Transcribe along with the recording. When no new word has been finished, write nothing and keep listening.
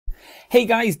Hey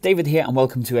guys, David here and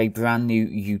welcome to a brand new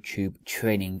YouTube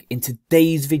training. In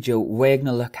today's video, we're going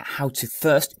to look at how to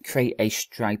first create a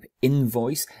Stripe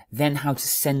invoice, then how to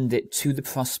send it to the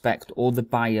prospect or the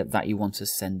buyer that you want to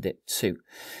send it to.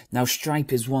 Now,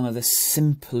 Stripe is one of the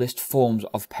simplest forms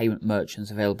of payment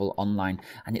merchants available online,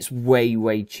 and it's way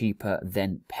cheaper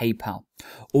than PayPal.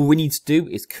 All we need to do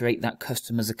is create that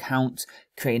customer's account,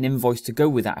 create an invoice to go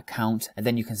with that account, and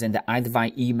then you can send it either via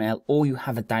email or you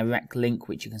have a direct link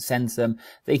which you can send to them.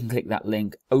 They can click that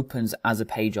link, opens as a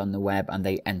page on the web, and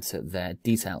they enter their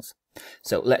details.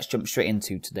 So let's jump straight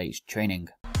into today's training.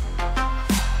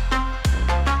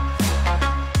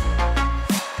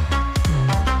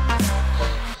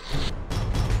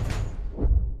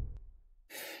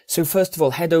 So first of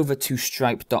all, head over to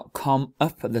stripe.com.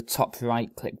 Up at the top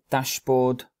right, click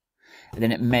dashboard, and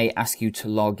then it may ask you to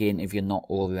log in if you're not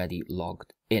already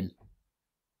logged in.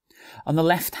 On the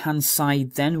left hand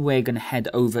side then, we're going to head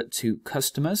over to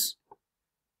customers.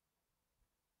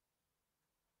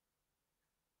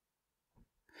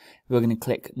 We're going to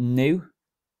click new,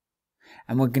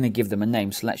 and we're going to give them a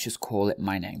name. So let's just call it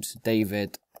my name, so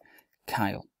David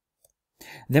Kyle.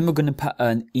 Then we're going to put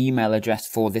an email address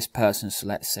for this person. So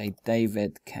let's say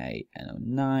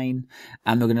davidk09,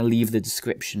 and we're going to leave the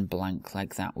description blank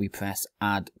like that. We press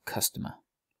add customer.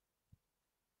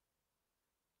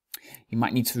 You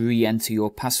might need to re-enter your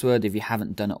password if you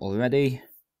haven't done it already.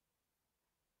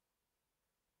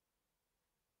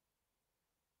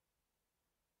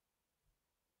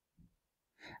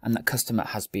 And that customer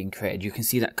has been created. You can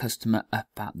see that customer up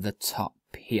at the top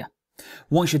here.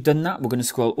 Once you've done that, we're going to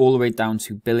scroll all the way down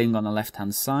to billing on the left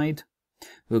hand side.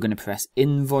 We're going to press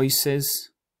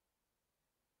invoices.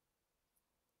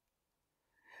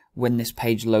 When this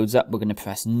page loads up, we're going to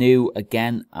press new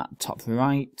again at top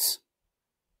right.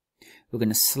 We're going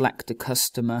to select a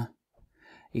customer.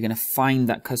 You're going to find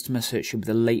that customer, so it should be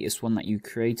the latest one that you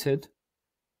created.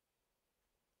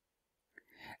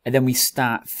 And then we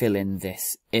start filling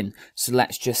this in. So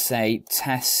let's just say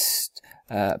test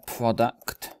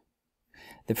product.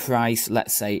 The price,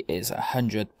 let's say, is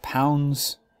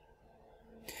 £100.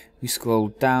 We scroll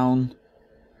down.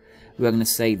 We're going to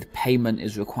say the payment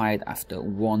is required after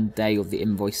 1 day of the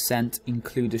invoice sent.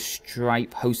 Include a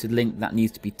Stripe hosted link that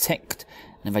needs to be ticked.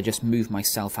 And if I just move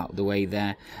myself out of the way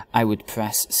there, I would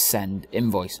press send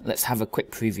invoice. Let's have a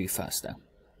quick preview first though.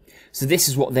 So this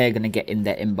is what they're going to get in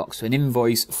their inbox. So an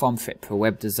invoice from Fit Pro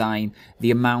Web Design,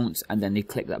 the amount, and then they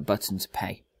click that button to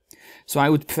pay. So I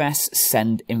would press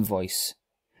send invoice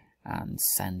and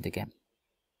send again.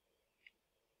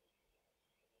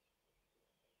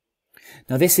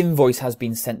 Now this invoice has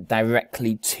been sent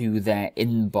directly to their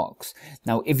inbox.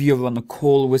 Now if you're on a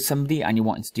call with somebody and you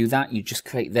want to do that, you just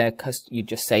create their you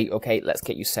just say, okay, let's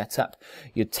get you set up.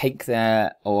 You'd take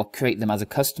their, or create them as a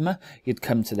customer. You'd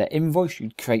come to their invoice,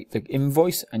 you'd create the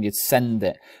invoice and you'd send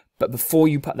it. But before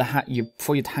you put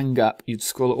before you'd hang up, you'd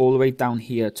scroll all the way down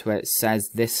here to where it says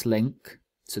this link.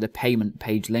 So the payment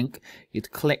page link,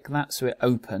 you'd click that so it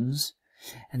opens,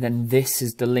 and then this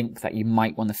is the link that you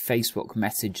might want to Facebook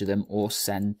message them or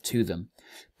send to them.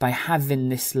 By having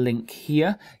this link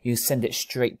here, you send it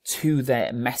straight to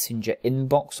their messenger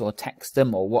inbox or text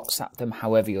them or WhatsApp them,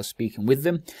 however you're speaking with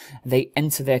them. They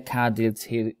enter their card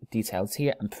details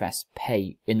here and press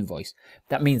pay invoice.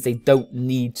 That means they don't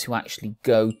need to actually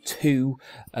go to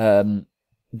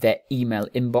their email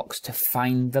inbox to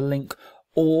find the link.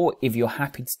 Or if you're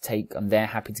happy to take and they're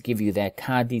happy to give you their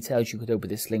card details, you could open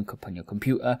this link up on your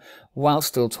computer. While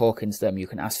still talking to them, you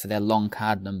can ask for their long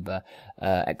card number,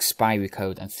 expiry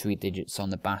code, and 3 digits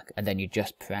on the back, and then you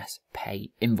just press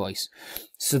pay invoice.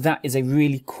 So that is a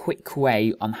really quick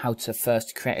way on how to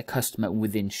first create a customer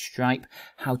within Stripe,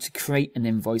 how to create an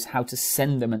invoice, how to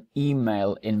send them an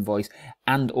email invoice,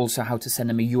 and also how to send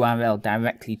them a URL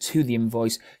directly to the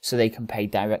invoice so they can pay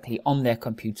directly on their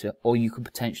computer, or you could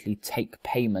potentially take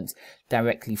payments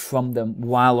directly from them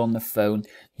while on the phone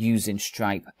using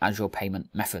Stripe as your payment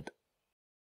method.